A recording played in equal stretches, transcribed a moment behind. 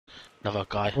Another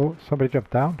guy. Oh, somebody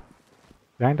jumped down.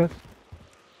 Behind us.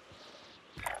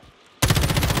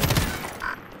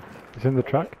 He's in the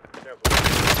truck.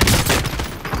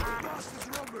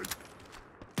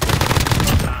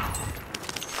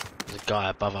 There's a guy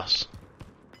above us.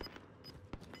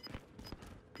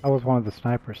 That was one of the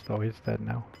snipers though, he's dead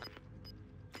now.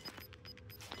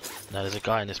 No, there's a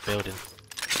guy in this building.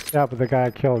 Yeah, but the guy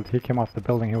I killed, he came off the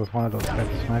building, he was one of those guys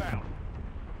sniping.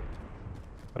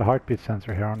 Got a heartbeat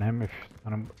sensor here on him if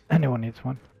anyone needs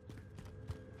one.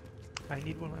 I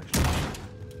need one actually.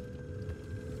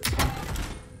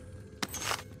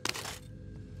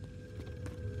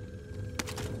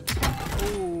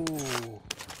 Oh.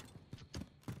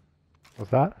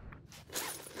 What's that?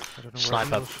 I don't know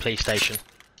Sniper, where police station.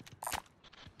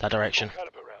 That direction.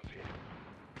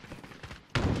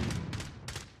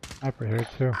 Sniper here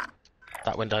too.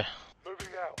 That window.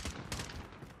 Moving out.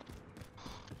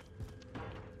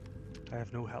 I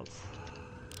have no health.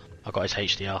 I got his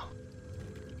HDR.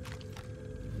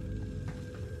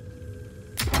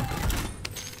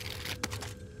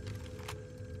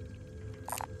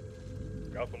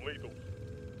 Got some lethals.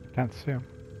 Can't see him.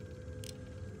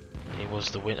 He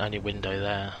was the only window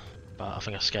there, but I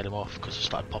think I scared him off because I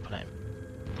started popping at him.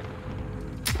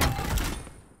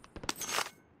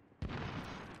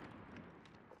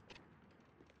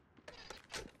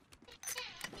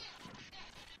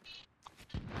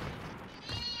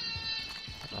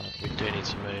 We do need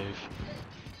to move.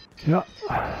 Yeah.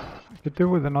 I could do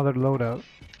with another loadout.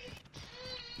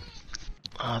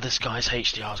 Oh, this guy's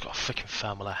HDR's got a freaking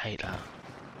thermal, I hate that.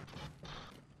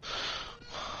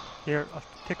 Here, I'll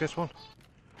take this one.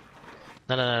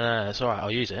 No, it's alright,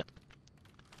 I'll use it.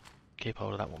 Keep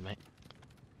hold of that one, mate.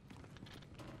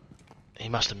 He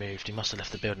must have moved, he must have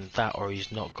left the building. That, or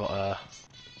he's not got a...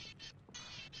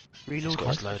 Reload. He's got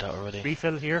his loadout already.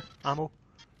 Refill here, ammo.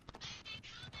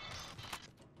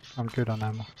 I'm good on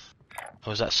ammo.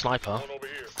 Oh, is that sniper? One over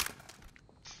here.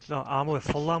 No, ammo,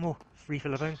 full ammo.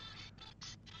 Refill thing.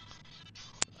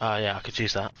 Oh yeah, I could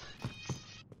use that.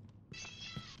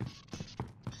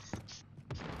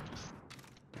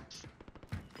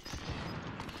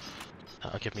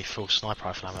 That'll give me full sniper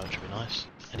rifle ammo, which would be nice.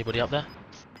 Anybody up there?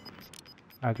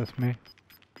 Just me.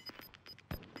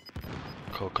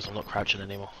 Cool, because I'm not crouching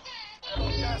anymore.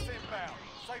 Gas inbound.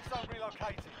 Safe zone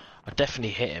relocated. I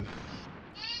definitely hit him.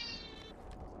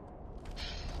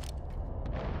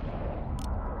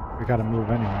 We gotta move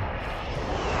anyway.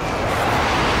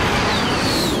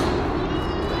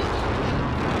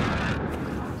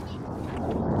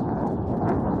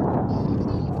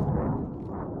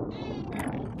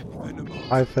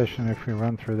 Buy station, if we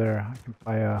run through there, I can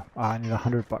buy a... I need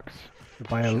 $100 to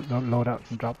buy a loadout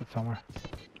and drop it somewhere.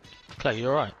 Clay, you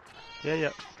alright? Yeah,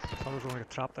 yeah. I was going to get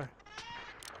trapped there.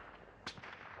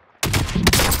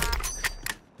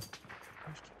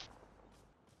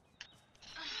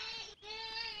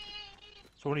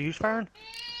 So what are you firing?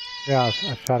 Yeah, I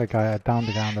shot a guy, I downed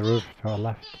the guy on the roof to our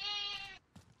left.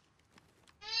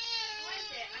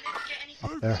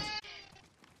 Up there.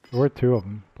 There were two of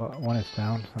them, but one is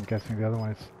down, so I'm guessing the other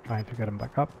one is trying to get him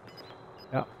back up.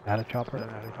 Yeah, had a chopper.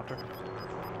 Helicopter.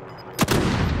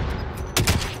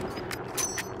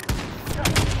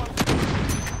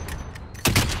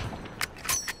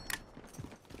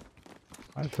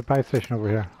 There's a buy station over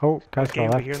here. Oh, guys to the Game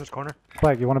over left. here in this corner.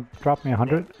 Flag, you want to drop me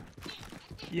 100?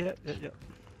 Yeah. Enemy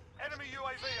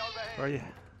UAV overhead. Where are you?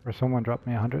 Or someone drop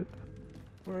me 100?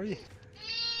 Where are you?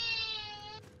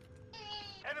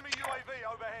 Enemy UAV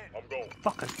overhead. I'm going.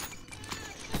 Fucking.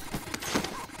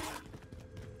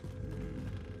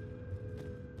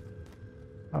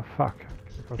 Oh fuck.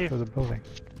 Go Here. through the building.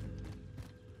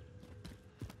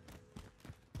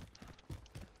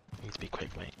 Need to be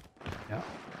quick, mate. Yeah.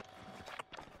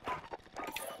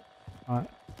 Alright,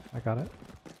 I got it.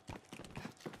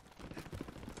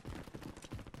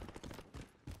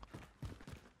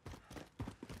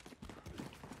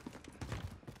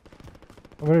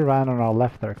 Somebody ran on our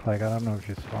left there, Clegg. I don't know if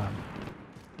you saw him.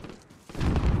 I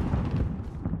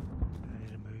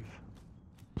need to move.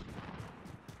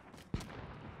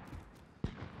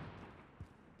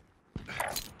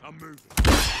 I'm moving.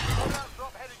 Loadout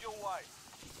drop headed your way.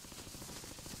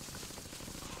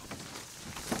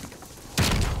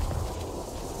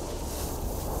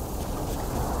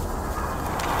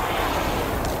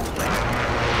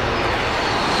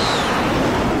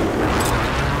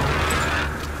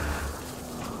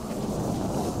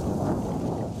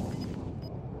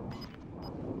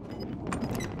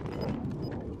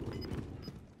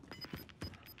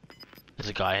 There's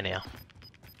a guy in here.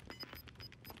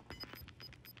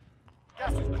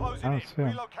 Gas is closing I don't in. see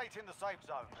him. Relocating the safe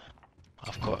zone.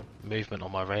 I've got movement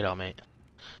on my radar, mate.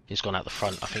 He's gone out the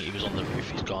front. I think he was on the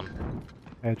roof. He's gone.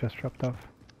 Yeah, just dropped off.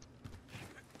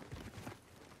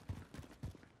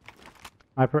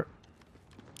 Sniper.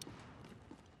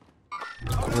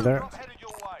 Over there. Headed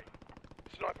your way.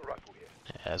 Sniper rifle here.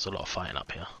 Yeah, there's a lot of fighting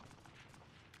up here.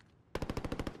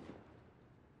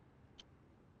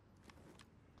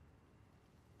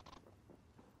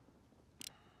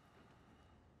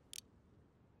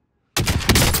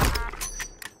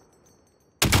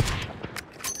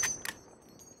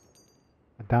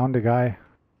 I downed a guy.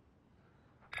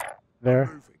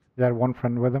 There. He had one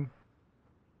friend with him.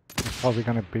 He's probably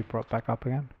gonna be brought back up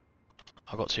again.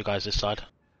 I've got two guys this side.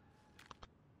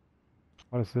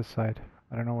 What is this side?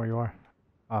 I don't know where you are.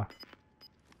 Ah.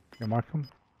 You mark him?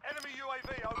 Enemy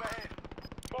UAV overhead.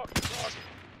 Mark the target.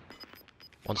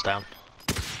 One's down.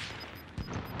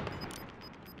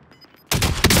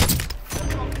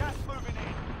 We've got gas moving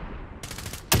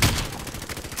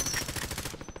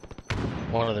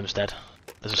in. One of them's dead.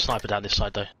 There's a sniper down this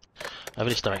side though. Over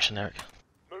this direction, Eric.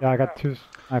 Yeah, I got two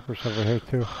snipers over here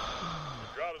too.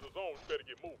 Got in the zone. You better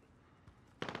get moving.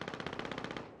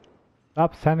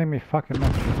 Stop sending me fucking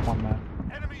messages, one man.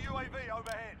 Enemy UAV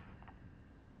overhead.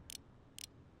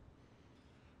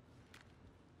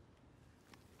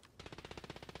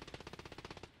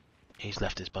 He's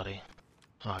left his buddy.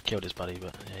 Oh, I killed his buddy,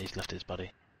 but yeah, he's left his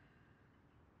buddy.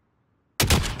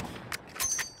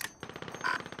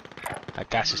 That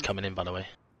gas is coming in, by the way.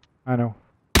 I know.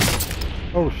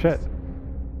 Oh shit.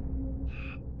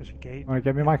 There's a gate. Wanna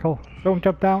get me, Michael? Don't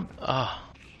jump down. Ah.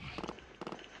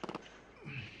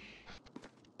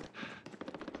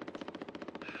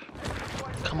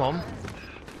 Come on.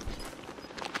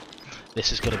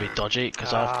 This is going to be dodgy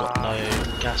because I've got no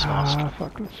gas mask. Ah,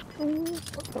 fuck, let's go.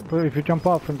 But if you jump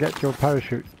off and get your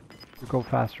parachute, you go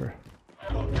faster.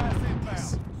 Got gas inbound.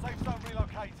 Safe zone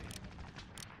relocated.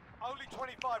 Only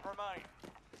 25 remain.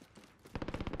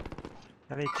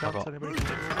 Any chance got- anybody?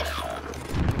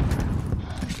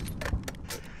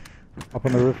 Up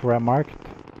on the roof where I marked.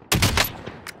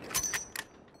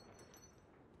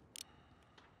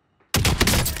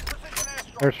 Precision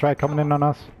airstrike. Airstrike coming in on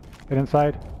us. Get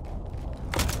inside.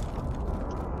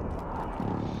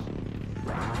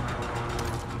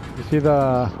 You see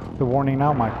the warning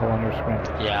now, Michael, on your screen?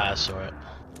 Yeah, I saw it.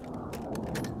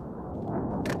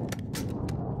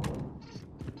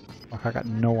 Fuck, I got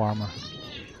no armor.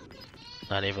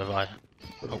 No, neither have I.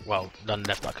 Oh, well, none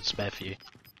left I could spare for you.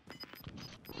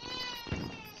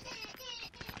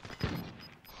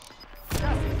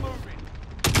 Gas is moving.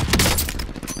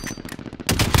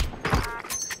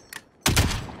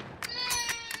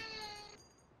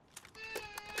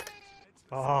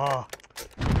 Oh.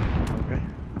 Okay.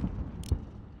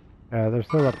 Yeah, they're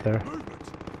still up there.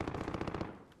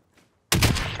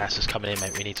 Gas is coming in,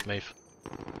 mate. We need to move.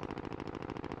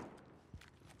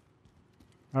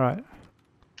 Alright.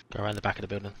 Go around the back of the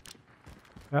building.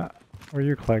 Yeah. Where are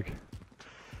you, Clegg?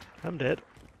 I'm dead.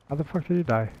 How the fuck did you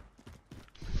die?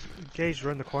 Gaze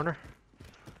around the corner.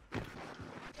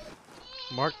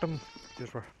 Marked them.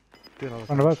 Just were doing all the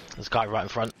One of us? There's a guy right in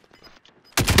front.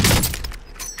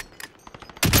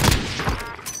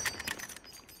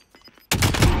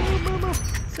 Oh, mama!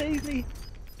 Save me!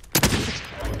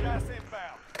 Gas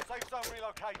inbound. Safe zone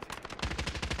relocated.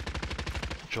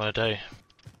 What do you want to do? Is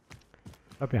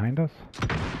that behind us?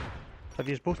 Have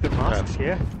you both got masks?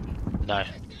 Yeah. No.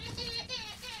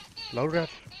 Load red.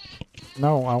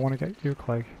 No, I want to get you,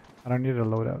 Clegg. I don't need a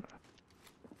loadout.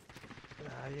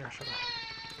 Yeah, sure.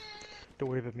 Don't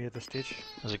worry about me at this stage.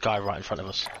 There's a guy right in front of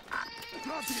us.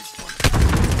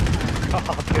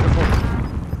 Oh, beautiful.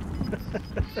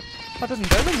 I didn't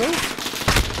do them, though.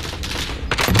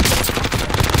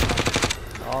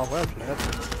 Oh, well played.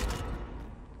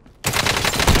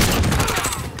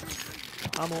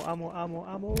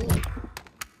 Ammo.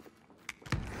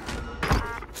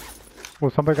 Well,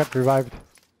 somebody got revived.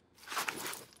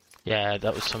 Yeah,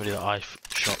 that was somebody that I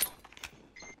shot.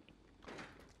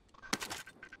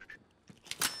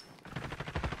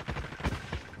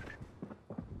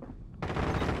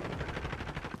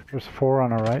 There's 4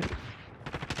 on our right.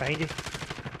 Behind you.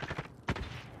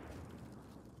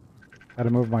 Gotta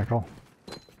move, Michael.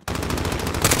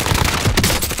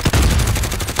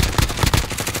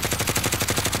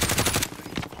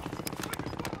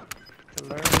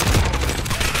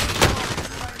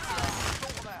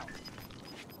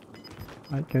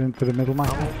 Right, get into the middle,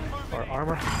 Michael. Or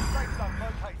armor. Safe zone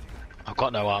located. I've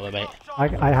got no armor, mate. I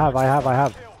have.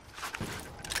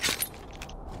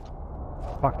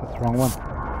 Fuck, that's the wrong one.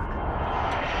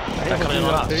 They're coming in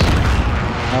on us.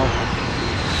 No.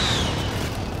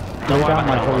 Don't Lay worry down,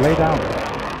 about Michael, that. lay down.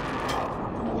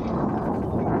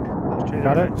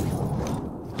 Got it?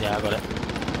 Yeah, I got it.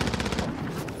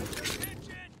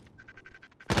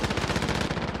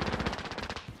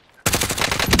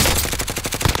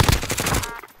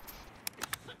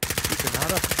 Keeping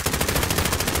that up.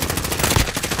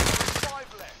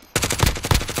 5 left.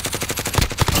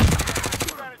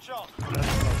 Stand a chance.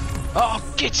 Oh,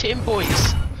 get him,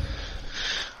 boys!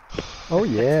 Oh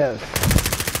yes.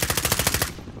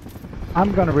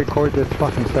 I'm gonna record this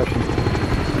fucking session.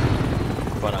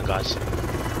 Well done, guys.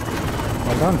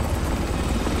 Well done.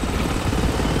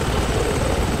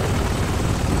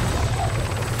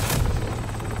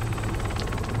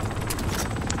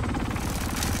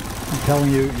 I'm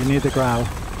telling you, you need the growl. I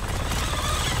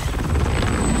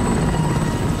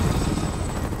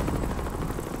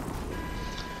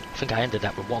think I ended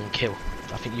that with 1 kill.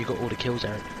 I think you got all the kills,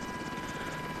 Eric.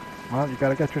 Well, you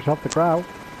gotta get yourself the growl.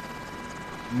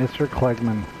 Mr.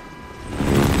 Klegman.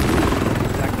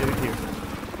 Exactly with you.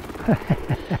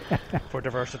 For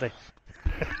diversity.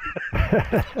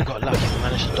 We got lucky, we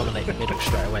managed to dominate the middle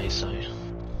straight away, so...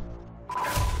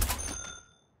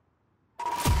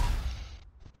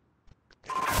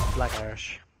 Black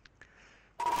Irish.